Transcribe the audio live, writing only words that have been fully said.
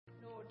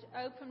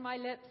open my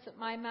lips that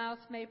my mouth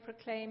may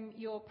proclaim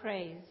your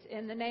praise.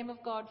 In the name of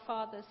God,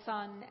 Father,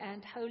 Son,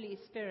 and Holy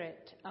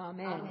Spirit.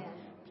 Amen. Amen.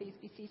 Please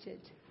be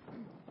seated.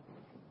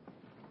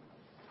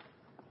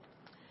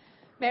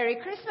 Merry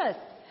Christmas.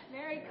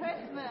 Merry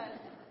Christmas.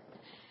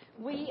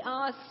 We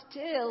are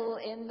still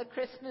in the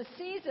Christmas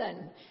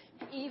season,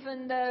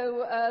 even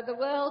though the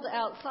world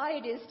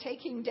outside is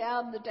taking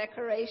down the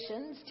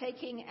decorations,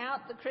 taking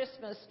out the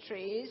Christmas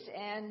trees,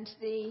 and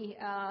the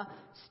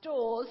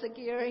stores are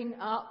gearing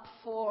up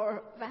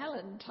for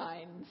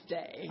Valentine's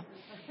Day.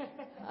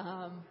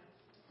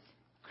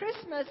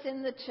 Christmas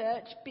in the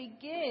church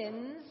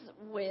begins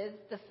with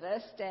the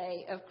first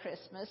day of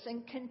Christmas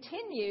and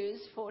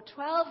continues for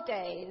 12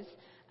 days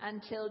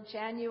until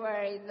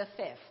January the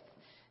 5th.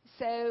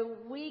 So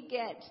we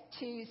get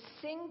to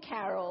sing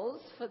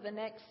carols for the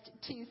next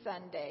 2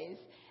 Sundays,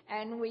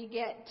 and we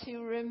get to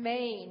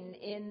remain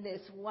in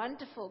this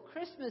wonderful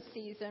Christmas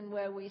season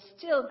where we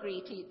still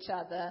greet each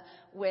other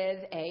with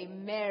a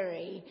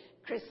Merry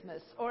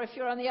Christmas. Or if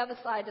you're on the other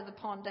side of the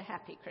pond, a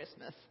Happy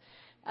Christmas.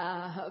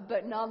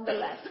 But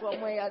nonetheless,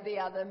 one way or the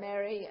other,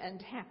 merry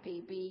and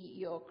happy be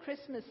your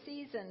Christmas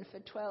season for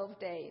 12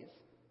 days.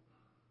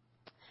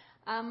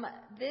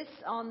 This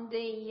on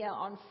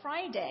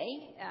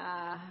Friday,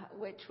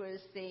 which was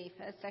the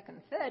first,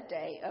 second, third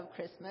day of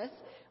Christmas,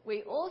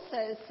 we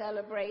also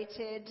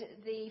celebrated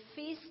the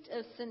feast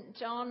of St.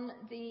 John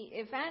the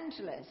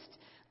Evangelist,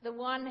 the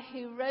one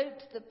who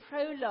wrote the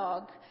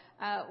prologue,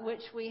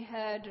 which we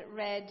heard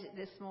read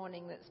this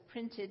morning, that's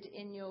printed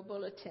in your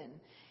bulletin.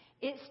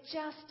 It's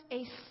just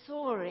a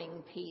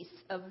soaring piece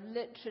of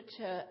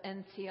literature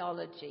and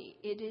theology.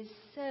 It is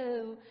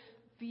so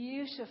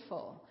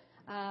beautiful.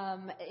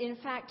 In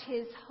fact,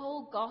 his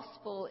whole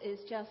gospel is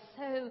just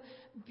so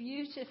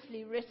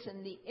beautifully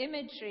written. The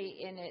imagery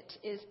in it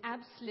is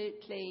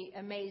absolutely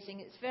amazing.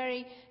 It's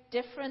very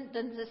different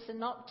than the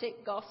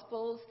synoptic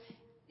gospels.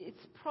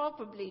 It's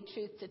probably,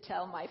 truth to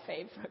tell, my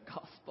favorite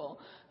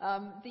gospel.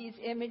 These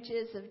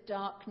images of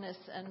darkness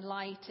and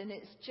light, and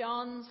it's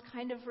John's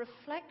kind of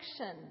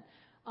reflection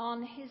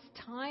on his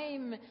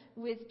time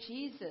with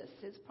Jesus.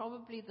 It's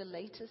probably the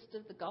latest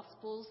of the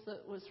Gospels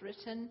that was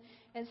written.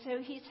 And so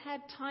he's had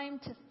time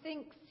to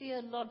think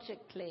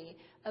theologically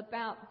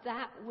about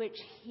that which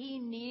he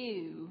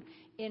knew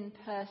in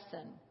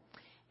person.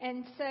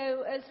 And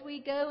so as we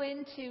go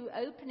into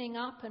opening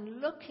up and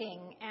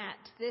looking at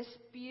this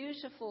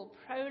beautiful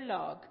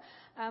prologue,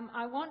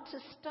 I want to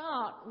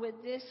start with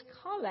this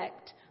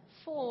collect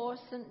for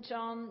St.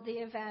 John the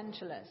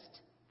Evangelist.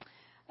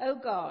 O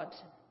God,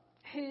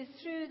 who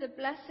through the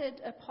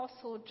blessed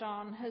Apostle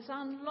John has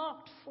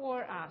unlocked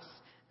for us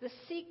the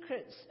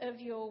secrets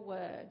of your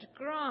word,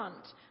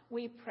 grant,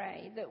 we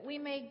pray, that we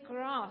may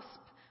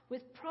grasp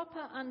with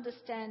proper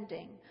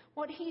understanding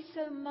what he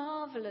so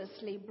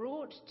marvelously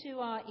brought to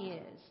our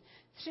ears,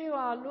 through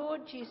our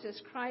Lord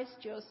Jesus Christ,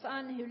 your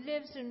Son, who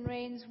lives and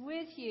reigns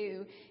with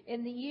you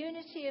in the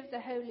unity of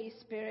the Holy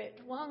Spirit,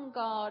 one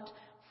God,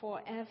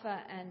 forever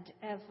and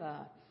ever.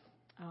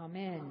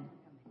 Amen.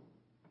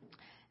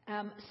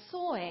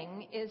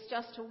 Soaring is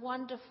just a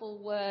wonderful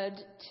word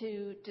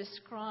to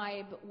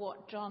describe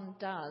what John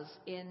does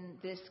in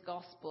this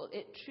gospel.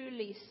 It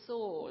truly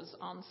soars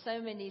on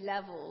so many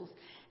levels,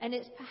 and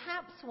it's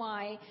perhaps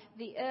why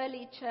the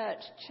early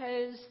church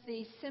chose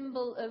the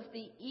symbol of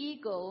the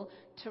eagle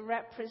to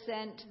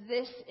represent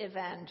this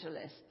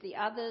evangelist. The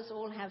others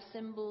all have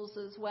symbols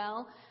as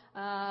well,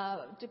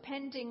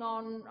 depending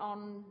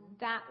on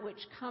that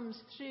which comes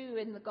through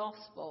in the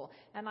gospel.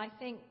 And I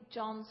think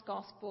John's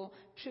gospel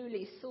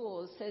truly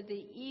soars, so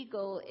the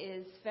eagle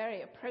is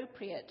very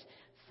appropriate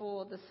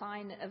for the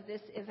sign of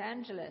this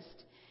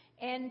evangelist.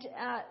 And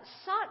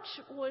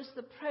such was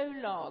the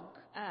prologue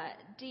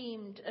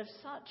deemed of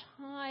such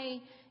high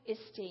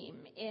esteem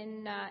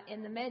in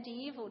the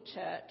medieval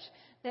church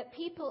that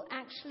people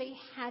actually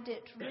had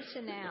it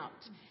written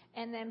out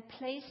and then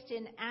placed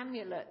in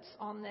amulets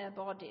on their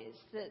bodies.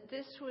 That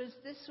this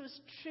was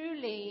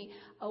truly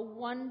a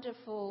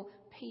wonderful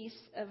piece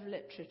of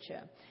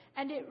literature.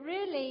 And it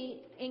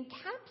really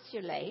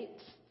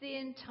encapsulates the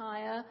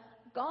entire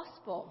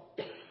gospel.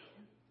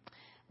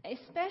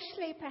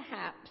 Especially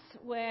perhaps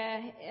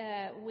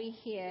where we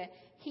hear,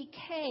 he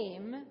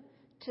came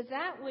to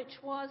that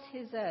which was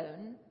his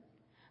own,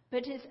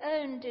 but his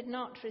own did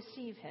not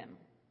receive him.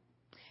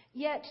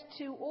 Yet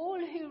to all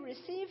who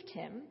received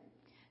him,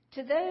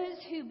 to those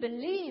who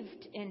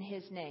believed in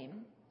his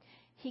name,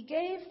 he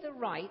gave the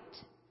right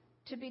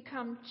to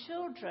become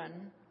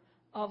children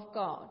of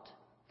God.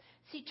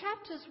 See,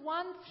 chapters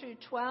 1 through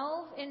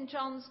 12 in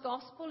John's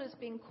Gospel has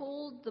been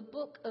called the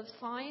Book of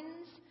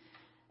Signs,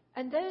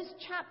 and those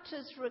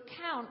chapters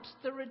recount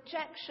the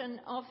rejection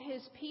of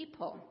his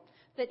people,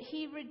 that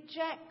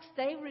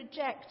they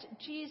reject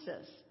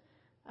Jesus.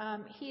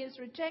 He is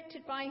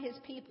rejected by his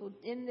people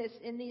in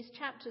these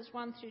chapters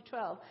 1 through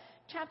 12.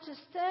 Chapters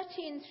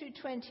 13 through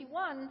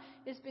 21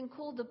 has been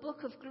called the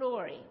Book of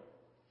Glory.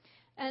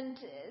 And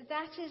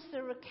that is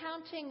the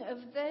recounting of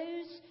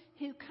those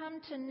who come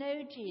to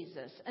know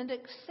Jesus and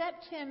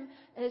accept him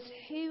as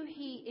who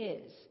he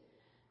is.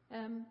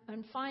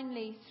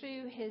 finally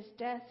through his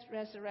death,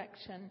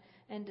 resurrection,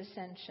 and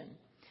ascension.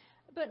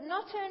 But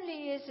not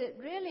only is it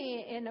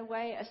really, in a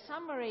way, a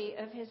summary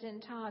of his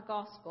entire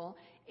gospel,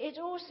 it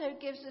also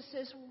gives us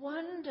this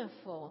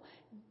wonderful,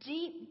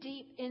 deep,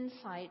 deep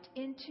insight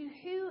into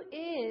who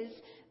is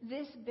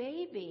this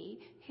baby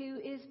who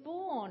is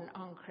born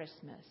on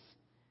Christmas.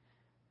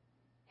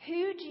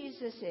 Who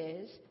Jesus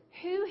is,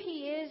 who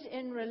he is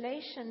in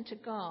relation to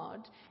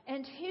God,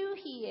 and who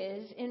he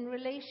is in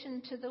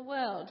relation to the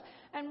world.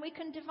 And we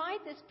can divide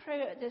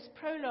this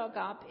prologue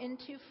up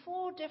into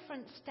 4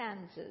 different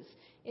stanzas,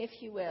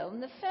 if you will.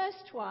 And the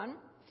first one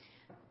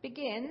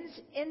begins,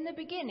 "In the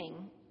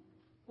beginning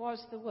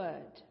was the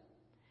Word,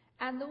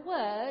 and the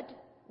Word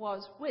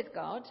was with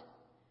God,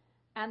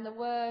 and the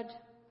Word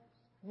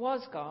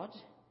was God.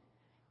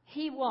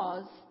 He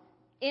was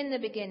in the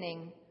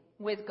beginning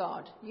with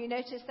God." You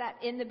notice that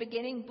in the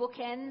beginning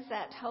bookends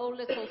that whole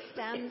little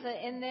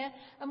stanza in there.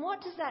 And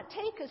what does that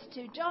take us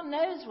to? John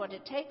knows what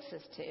it takes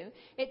us to.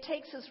 It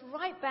takes us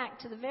right back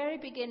to the very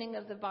beginning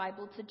of the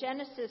Bible, to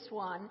Genesis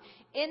 1.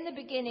 In the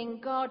beginning,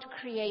 God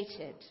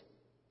created.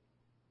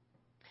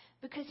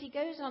 Because he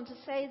goes on to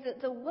say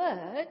that the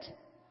Word,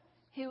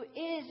 who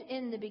is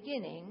in the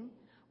beginning,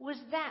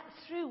 was that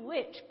through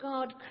which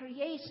God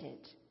created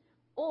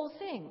all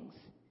things.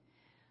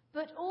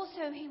 But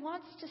also he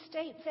wants to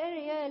state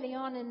very early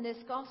on in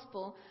this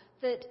gospel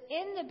that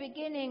in the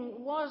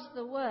beginning was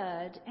the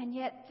Word, and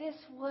yet this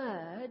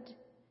Word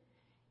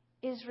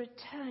is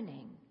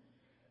returning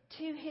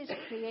to his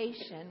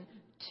creation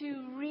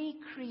to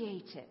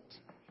recreate it.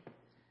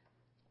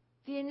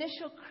 The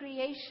initial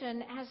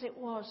creation, as it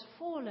was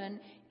fallen,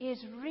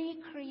 is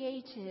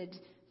recreated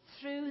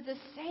through the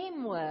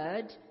same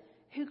Word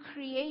who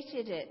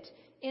created it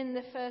in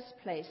the first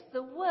place.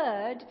 The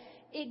Word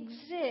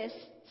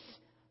exists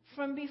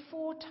from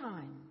before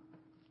time,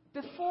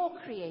 before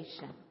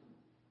creation.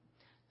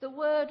 The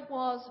Word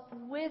was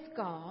with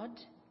God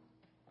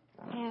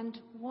and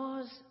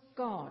was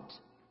God.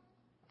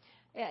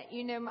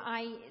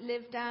 I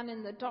live down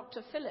in the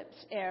Dr.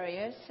 Phillips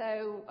area,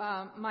 so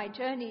my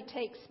journey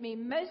takes me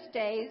most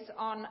days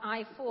on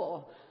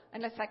I-4,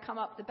 unless I come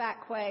up the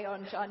back way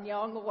on John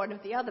Young or one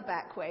of the other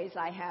back ways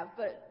I have.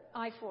 But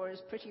I-4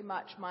 is pretty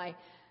much my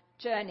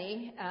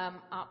journey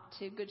up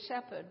to Good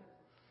Shepherd.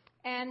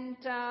 And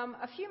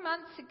a few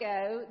months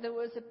ago, there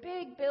was a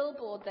big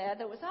billboard there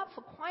that was up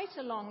for quite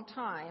a long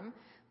time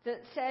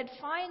that said,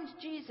 "Find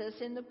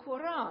Jesus in the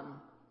Quran."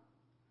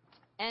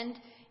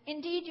 And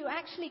indeed, you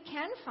actually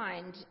can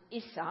find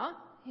Isa,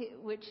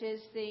 which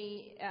is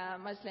the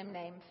Muslim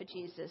name for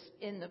Jesus,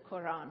 in the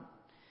Quran.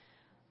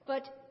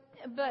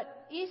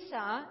 But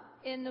Isa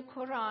in the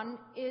Quran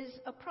is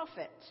a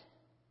prophet,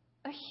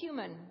 a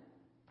human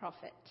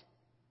prophet.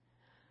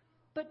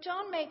 But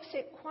John makes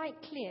it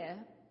quite clear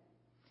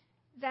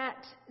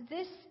that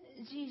this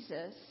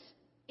Jesus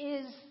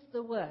is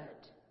the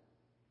Word.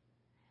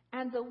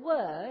 And the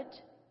Word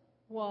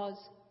was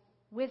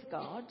with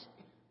God,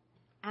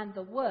 and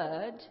the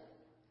Word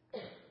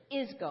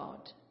is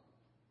God.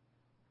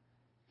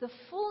 The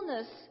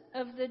fullness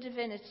of the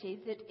divinity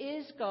that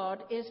is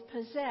God is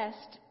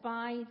possessed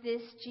by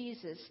this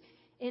Jesus.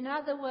 In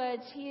other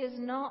words, he is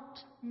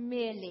not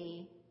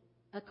merely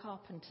a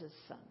carpenter's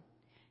son.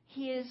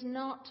 He is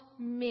not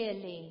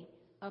merely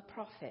a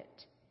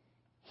prophet.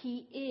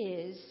 He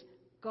is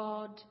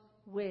God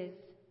with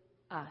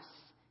us,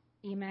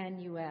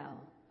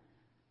 Emmanuel.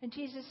 And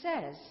Jesus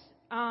says,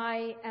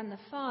 "I and the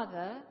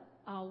Father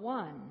are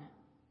one.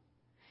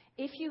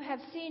 If you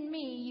have seen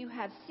me, you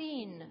have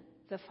seen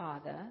the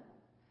Father.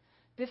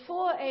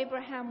 Before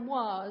Abraham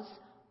was,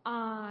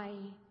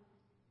 I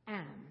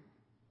am."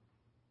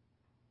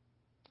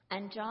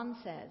 And John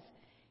says,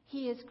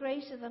 "He is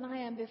greater than I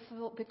am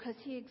because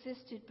he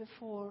existed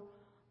before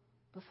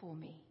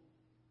me."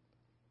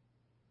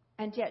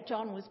 And yet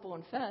John was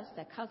born first,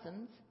 they're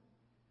cousins.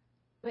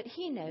 But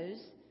he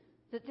knows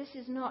that this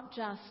is not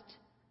just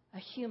a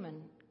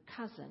human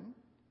cousin.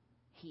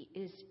 He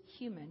is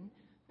human,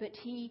 but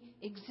he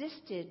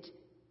existed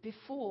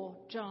before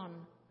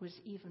John was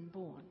even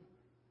born.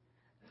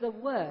 The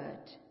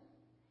Word,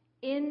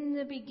 in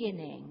the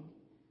beginning,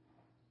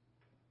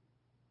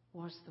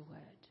 was the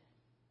Word.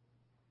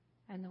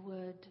 And the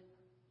Word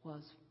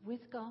was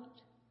with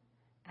God,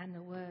 and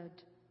the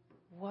Word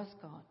was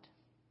God.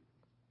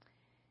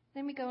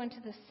 Then we go into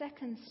the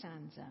second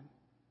stanza.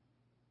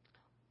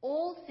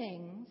 All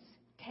things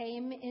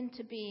came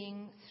into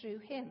being through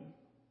him.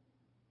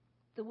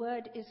 The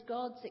Word is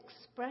God's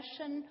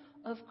expression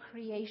of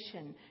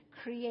creation,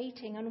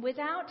 creating. And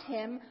without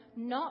him,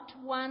 not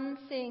one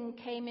thing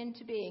came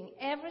into being.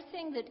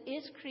 Everything that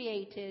is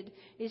created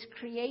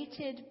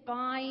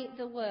by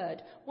the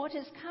Word. What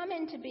has come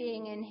into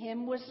being in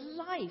him was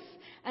life.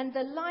 And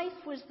the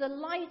life was the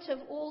light of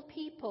all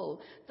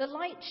people. The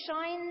light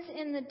shines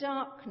in the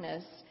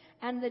darkness,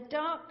 and the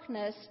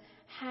darkness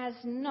has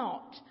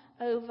not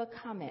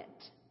overcome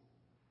it.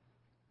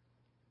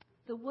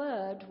 The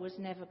Word was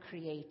never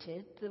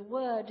created. The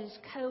Word is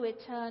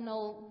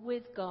co-eternal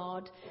with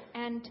God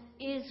and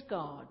is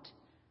God.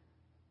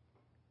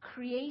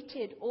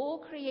 all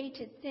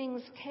created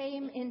things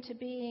came into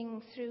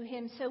being through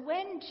him. So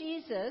when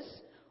Jesus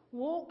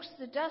walks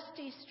the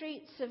dusty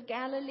streets of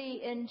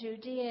Galilee and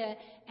Judea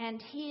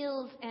and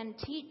heals and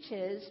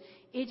teaches,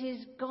 it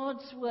is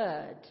God's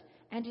word,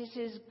 and it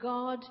is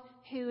God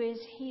who is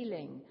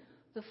healing.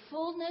 The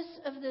fullness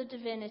of the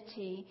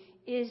divinity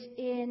is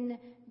in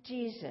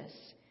Jesus,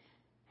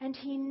 and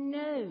he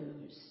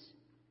knows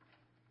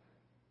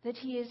that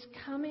he is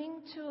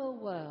coming to a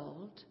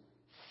world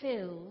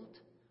filled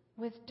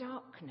with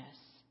darkness.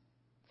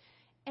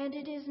 And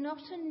it is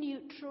not a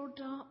neutral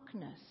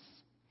darkness.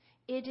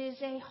 It is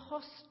a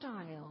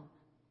hostile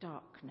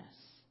darkness.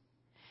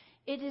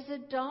 It is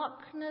a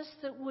darkness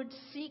that would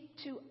seek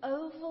to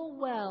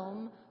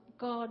overwhelm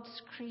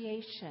God's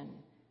creation,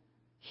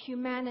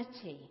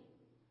 humanity,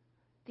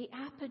 the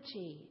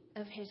apogee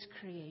of his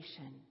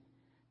creation,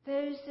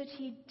 those that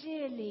he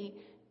dearly,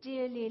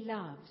 dearly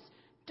loves.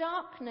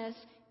 Darkness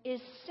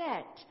is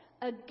set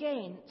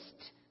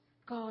against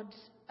God's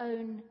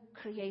own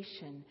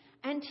creation.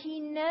 And he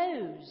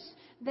knows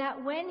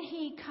that when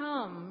he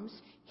comes,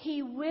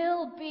 he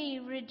will be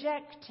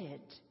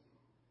rejected.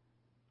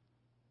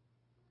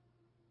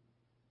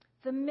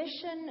 The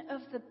mission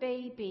of the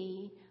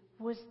baby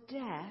was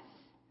death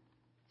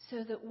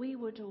so that we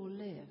would all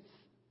live.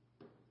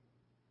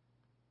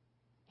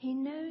 He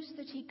knows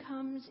that he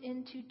comes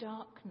into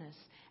darkness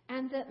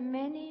and that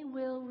many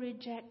will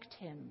reject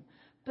him.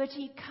 But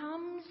he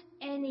comes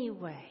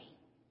anyway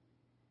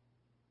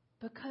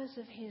because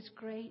of his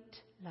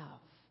great love.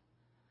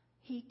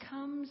 He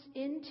comes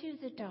into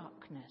the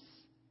darkness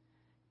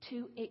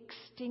to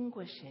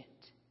extinguish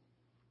it.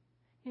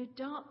 You know,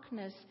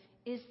 darkness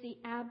is the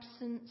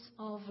absence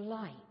of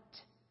light.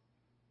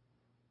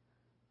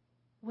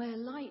 Where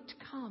light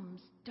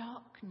comes,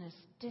 darkness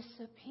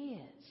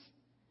disappears.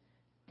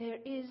 There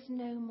is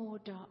no more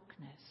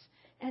darkness.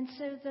 And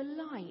so the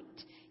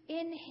light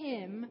in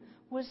him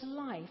was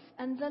life,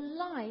 and the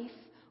life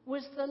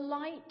was the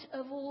light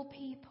of all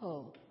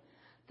people.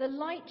 The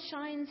light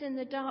shines in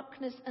the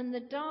darkness, and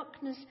the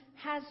darkness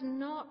has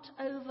not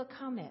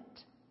overcome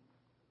it.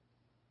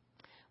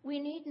 We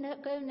need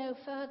go no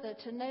further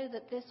to know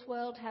that this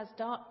world has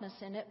darkness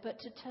in it, but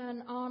to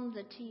turn on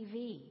the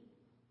TV.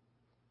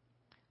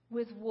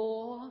 With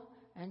war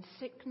and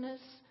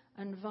sickness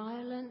and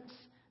violence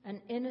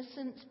and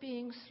innocents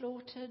being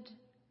slaughtered,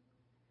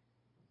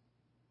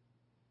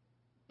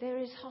 there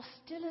is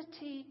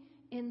hostility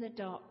in the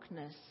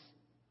darkness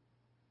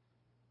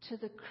to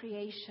the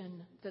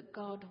creation that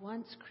God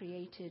once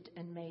created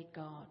and made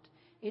God.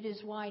 It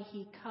is why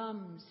he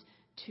comes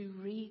to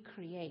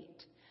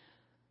recreate.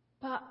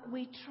 But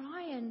we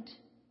try and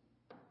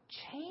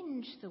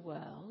change the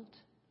world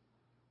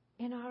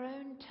in our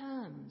own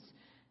terms.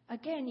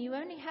 Again, you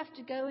only have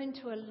to go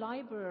into a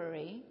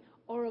library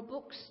or a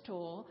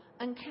bookstore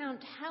and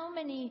count how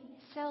many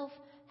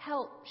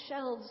self-help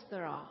shelves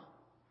there are.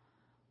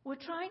 We're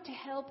trying to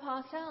help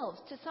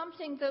ourselves to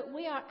something that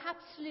we are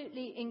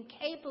absolutely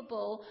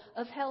incapable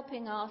of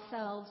helping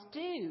ourselves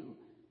do.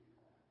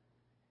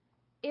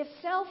 If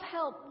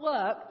self-help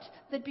worked,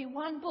 there'd be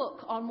one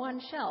book on one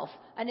shelf,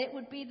 and it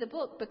would be the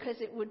book because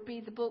it would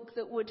be the book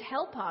that would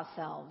help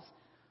ourselves.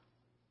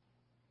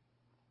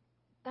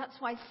 That's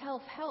why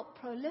self-help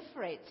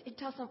proliferates. It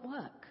doesn't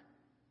work.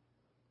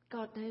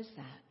 God knows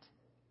that.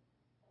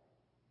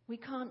 We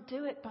can't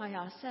do it by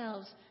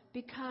ourselves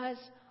because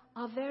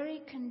our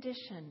very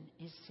condition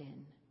is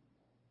sin.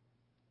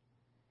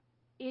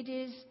 It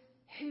is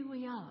who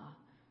we are.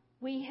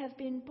 We have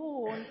been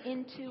born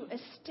into a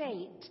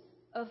state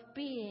of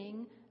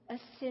being a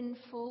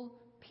sinful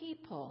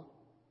people.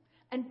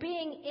 And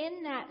being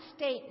in that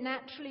state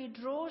naturally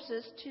draws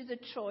us to the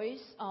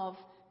choice of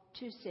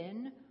to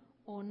sin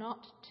or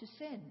not to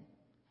sin.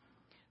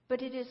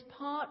 But it is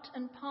part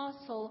and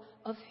parcel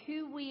of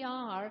who we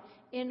are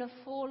in a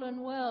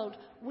fallen world.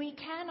 We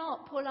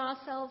cannot pull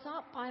ourselves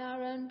up by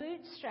our own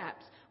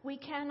bootstraps. We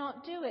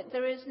cannot do it.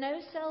 There is no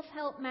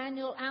self-help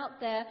manual out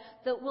there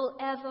that will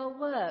ever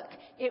work.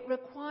 It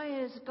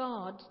requires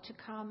God to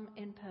come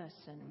in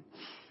person.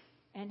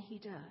 And he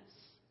does.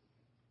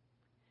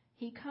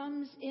 He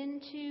comes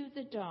into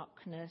the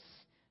darkness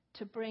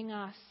to bring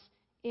us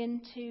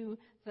into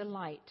the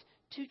light,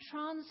 to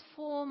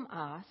transform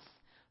us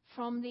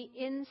from the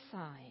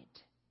inside,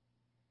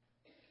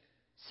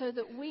 so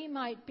that we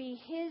might be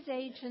his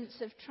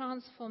agents of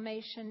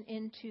transformation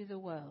into the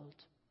world.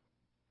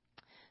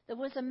 There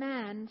was a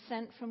man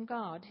sent from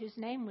God whose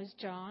name was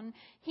John.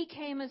 He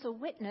came as a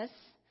witness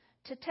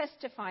to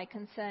testify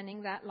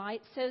concerning that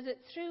light, so that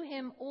through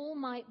him all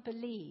might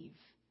believe.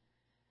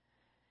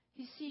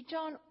 You see,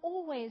 John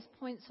always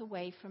points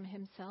away from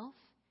himself.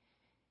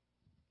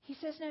 He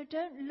says, no,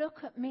 don't look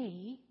at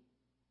me.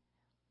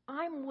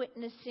 I'm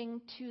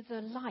witnessing to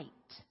the light.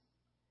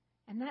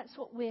 And that's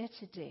what we're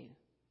to do.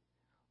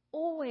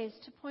 Always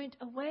to point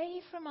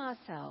away from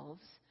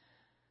ourselves,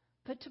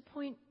 but to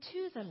point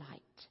to the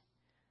light.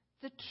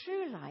 The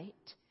true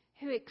light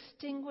who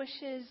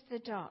extinguishes the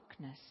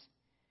darkness.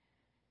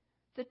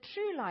 The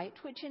true light,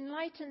 which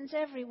enlightens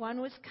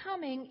everyone, was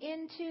coming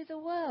into the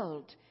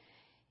world.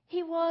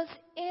 He was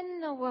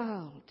in the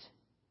world.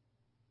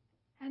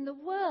 And the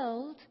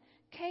world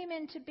came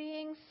into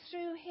being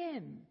through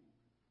him.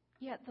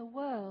 Yet the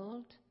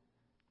world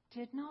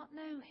did not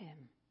know him.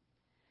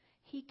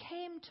 He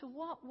came to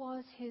what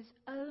was his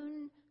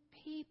own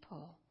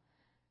people,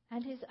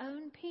 and his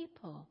own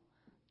people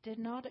did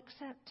not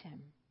accept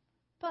him.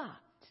 But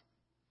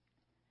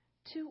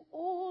to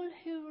all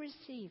who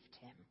received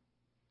him,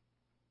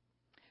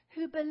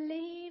 who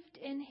believed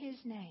in his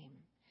name,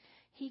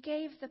 he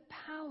gave the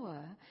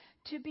power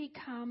to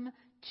become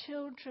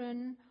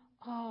children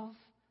of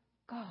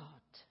God.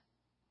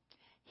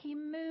 He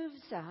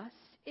moves us,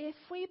 if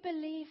we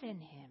believe in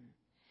him,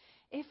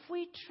 if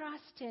we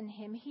trust in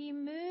him, he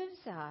moves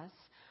us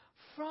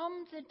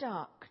from the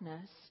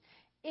darkness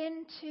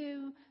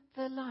into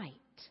the light.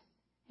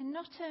 And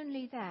not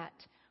only that,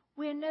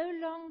 we're no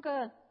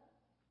longer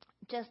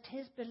just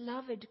his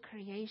beloved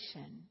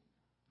creation.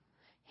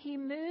 He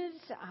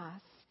moves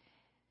us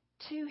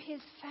to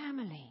his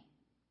family,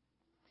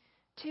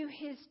 to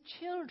his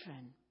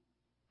children,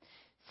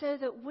 so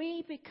that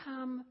we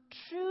become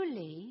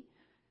truly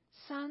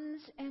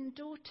sons and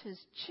daughters,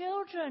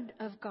 children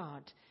of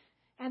God,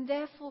 and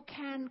therefore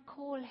can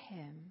call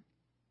him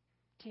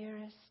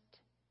dearest,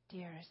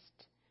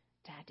 dearest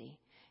Daddy.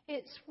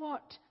 It's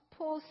what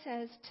Paul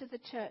says to the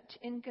church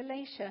in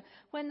Galatia.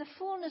 When the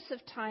fullness of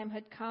time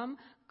had come,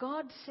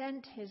 God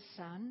sent his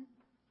Son,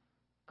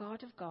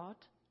 God of God,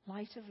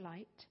 light of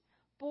light,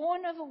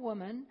 born of a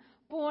woman,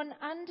 born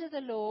under the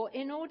law,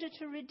 in order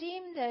to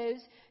redeem those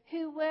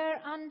who were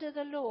under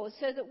the law,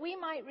 so that we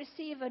might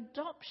receive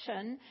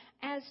adoption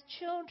as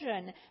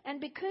children. And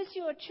because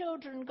you are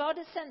children, God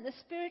has sent the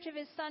Spirit of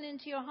his Son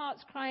into your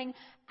hearts, crying,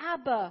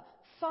 Abba,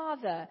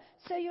 Father.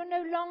 So you're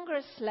no longer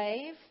a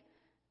slave,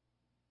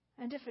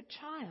 and if a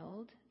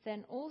child,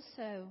 then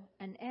also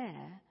an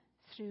heir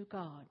through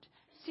God.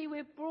 See,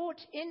 we're brought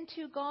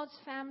into God's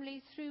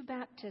family through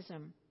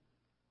baptism,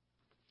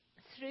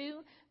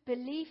 through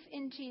belief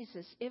in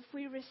Jesus. If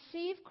we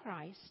receive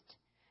Christ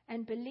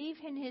and believe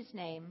in his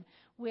name,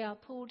 we are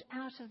pulled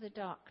out of the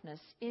darkness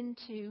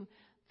into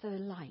the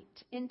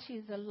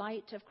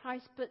light of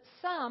Christ. But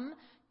some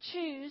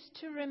choose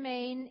to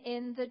remain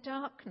in the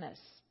darkness.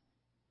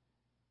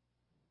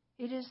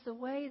 It is the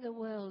way the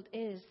world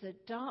is. The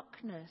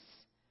darkness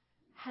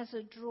has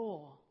a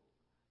draw.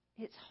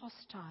 It's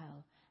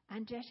hostile.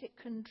 And yet it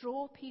can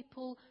draw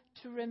people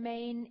to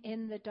remain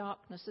in the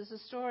darkness. There's a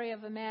story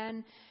of a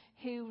man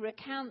who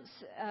recounts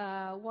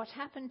what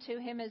happened to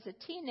him as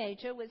a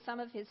teenager with some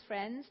of his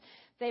friends.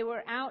 They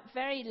were out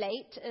very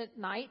late at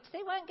night.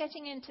 They weren't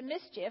getting into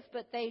mischief,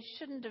 but they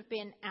shouldn't have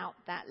been out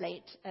that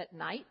late at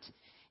night.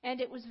 And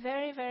it was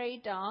very,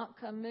 very dark,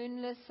 a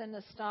moonless and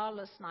a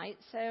starless night.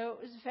 So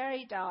it was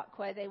very dark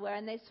where they were,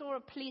 and they saw a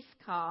police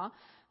car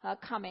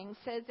coming.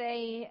 So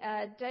they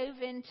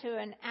dove into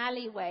an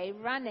alleyway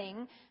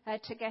running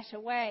to get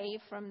away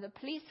from the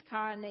police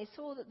car, and they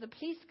saw that the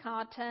police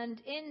car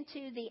turned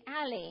into the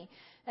alley.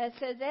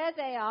 So there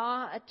they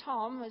are,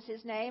 Tom was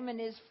his name, and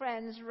his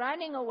friends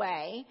running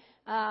away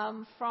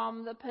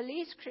from the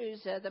police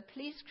cruiser. The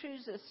police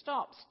cruiser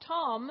stops.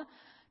 Tom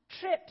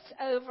trips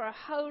over a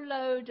whole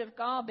load of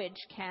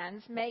garbage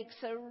cans, makes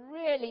a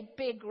really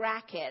big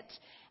racket,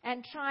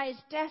 and tries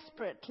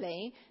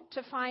desperately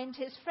to find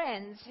his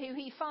friends, who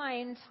he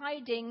finds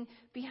hiding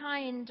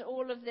behind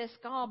all of this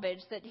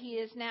garbage that he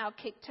has now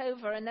kicked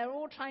over. And they're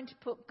all trying to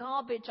put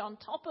garbage on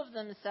top of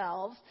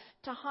themselves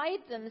to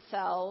hide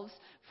themselves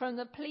from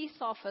the police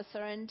officer.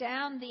 And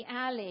down the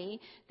alley,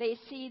 they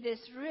see this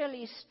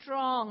really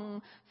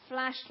strong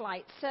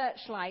flashlight,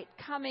 searchlight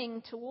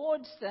coming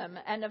towards them,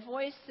 and a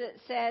voice that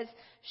says,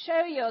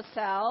 "Show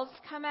yourselves,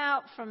 come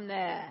out from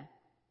there."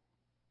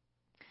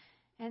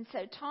 And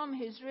so Tom,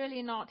 who's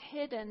really not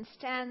hidden,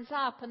 stands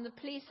up, and the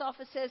police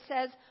officer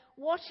says,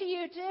 "What are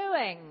you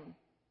doing?"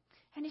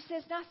 And he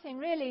says, "Nothing,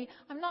 really.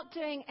 I'm not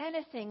doing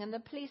anything." And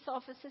the police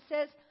officer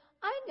says,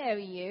 "I know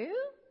you.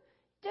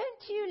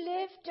 Don't you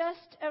live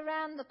just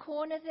around the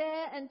corner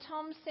there?" And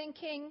Tom's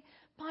thinking,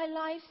 "My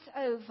life's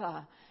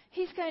over.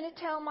 He's going to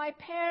tell my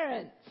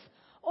parents,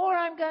 or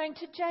I'm going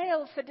to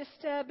jail for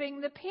disturbing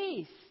the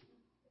peace."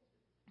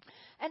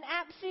 And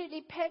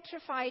absolutely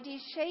petrified,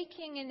 he's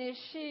shaking in his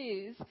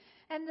shoes.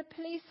 And the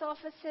police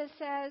officer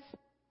says,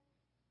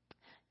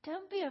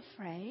 "Don't be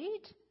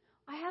afraid.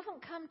 I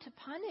haven't come to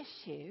punish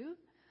you.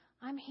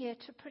 I'm here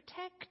to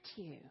protect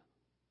you."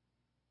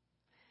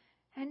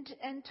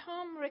 And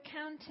Tom,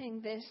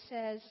 recounting this,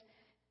 says,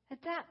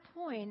 at that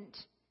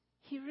point,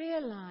 he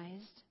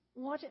realized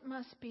what it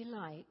must be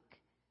like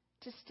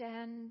to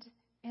stand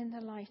in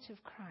the light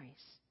of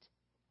Christ.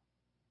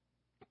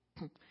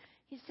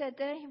 He said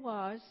there he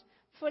was,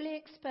 fully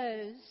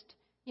exposed,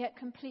 yet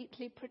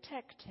completely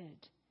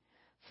protected.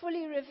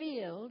 Fully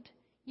revealed,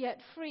 yet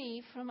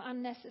free from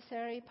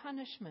unnecessary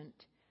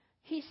punishment.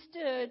 He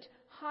stood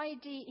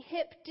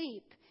hip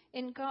deep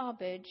in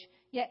garbage,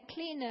 yet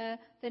cleaner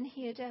than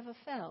he had ever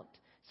felt.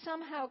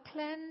 Somehow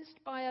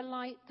cleansed by a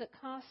light that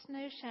cast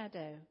no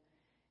shadow.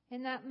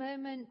 In that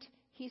moment,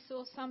 he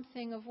saw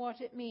something of what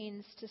it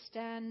means to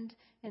stand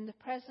in the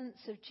presence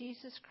of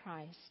Jesus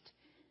Christ,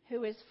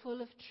 who is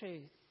full of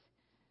truth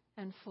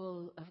and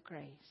full of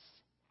grace.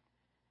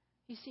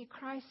 You see,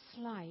 Christ's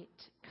light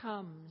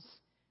comes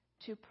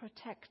to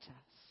protect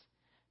us,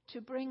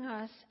 to bring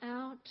us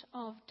out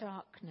of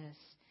darkness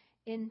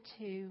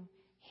into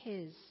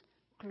his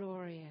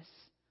glorious,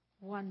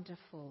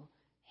 wonderful,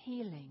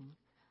 healing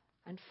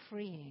and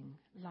freeing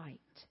light.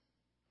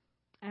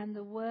 And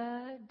the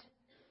Word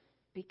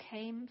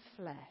became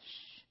flesh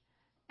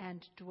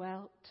and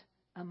dwelt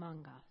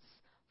among us,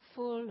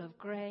 full of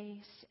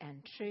grace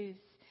and truth,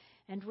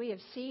 and we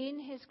have seen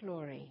his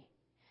glory,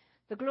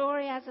 the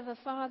glory as of a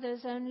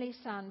Father's only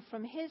Son.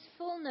 From his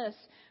fullness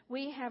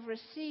we have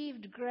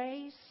received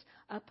grace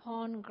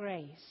upon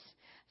grace.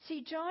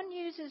 See, John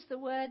uses the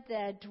word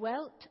there,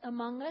 dwelt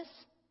among us.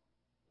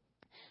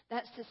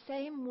 That's the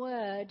same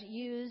word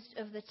used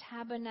of the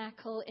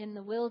tabernacle in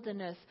the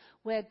wilderness,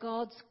 where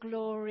God's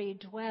glory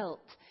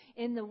dwelt.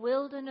 In the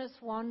wilderness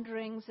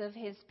wanderings of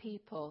his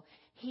people,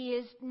 he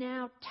is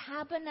now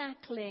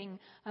tabernacling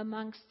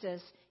amongst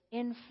us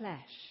in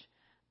flesh,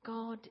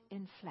 God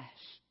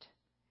enfleshed,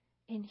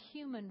 in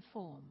human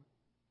form.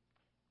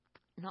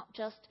 Not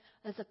just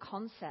as a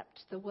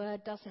concept. The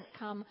word doesn't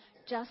come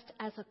just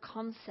as a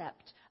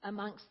concept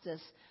amongst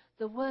us.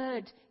 The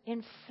word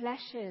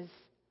enfleshes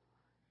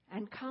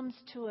and comes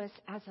to us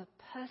as a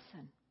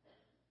person,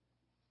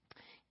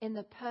 in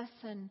the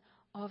person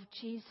of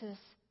Jesus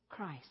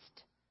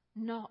Christ,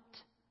 not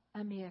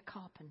a mere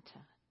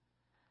carpenter,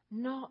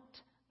 not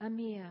a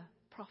mere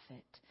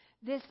prophet.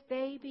 This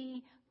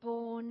baby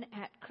born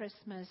at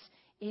Christmas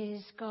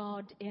is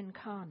God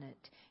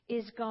incarnate,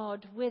 is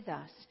God with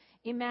us,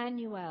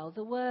 Emmanuel,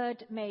 the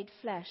Word made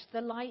flesh, the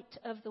light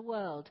of the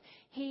world,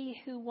 he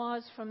who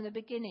was from the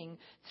beginning,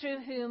 through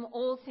whom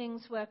all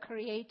things were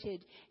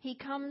created. He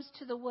comes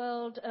to the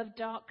world of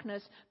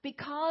darkness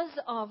because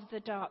of the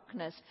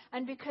darkness,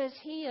 and because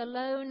he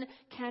alone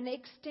can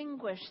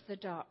extinguish the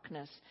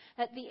darkness.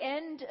 At the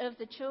end of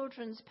the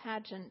children's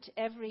pageant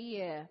every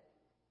year,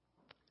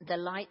 the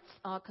lights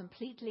are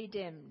completely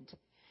dimmed,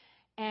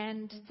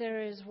 and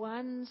there is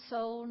one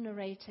sole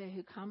narrator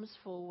who comes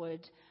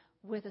forward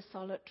with a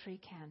solitary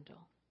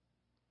candle.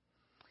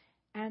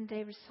 And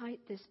they recite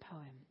this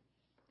poem.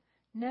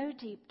 No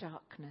deep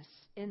darkness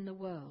in the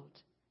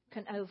world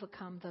can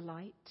overcome the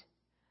light.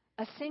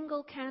 A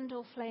single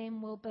candle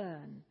flame will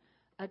burn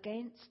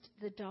against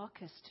the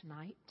darkest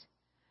night.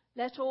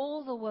 Let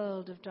all the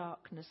world of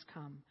darkness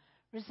come,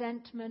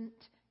 resentment,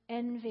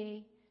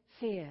 envy,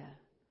 fear.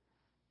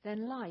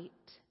 Then light,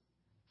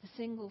 the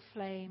single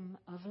flame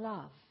of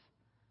love,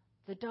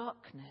 the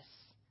darkness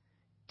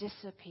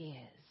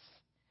disappears.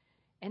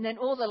 And then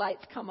all the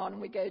lights come on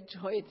and we go,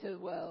 joy to the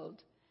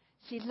world.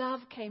 See,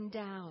 love came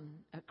down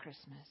at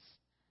Christmas.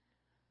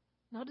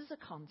 Not as a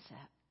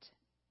concept,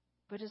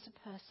 but as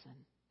a person,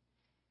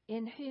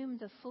 in whom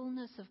the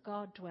fullness of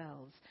God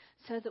dwells,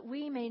 so that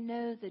we may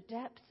know the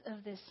depth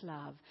of this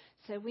love,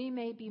 so we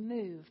may be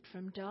moved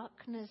from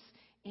darkness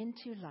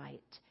into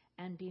light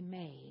and be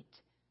made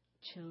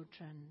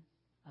children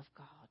of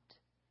God.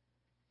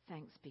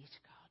 Thanks be to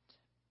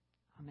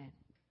God. Amen.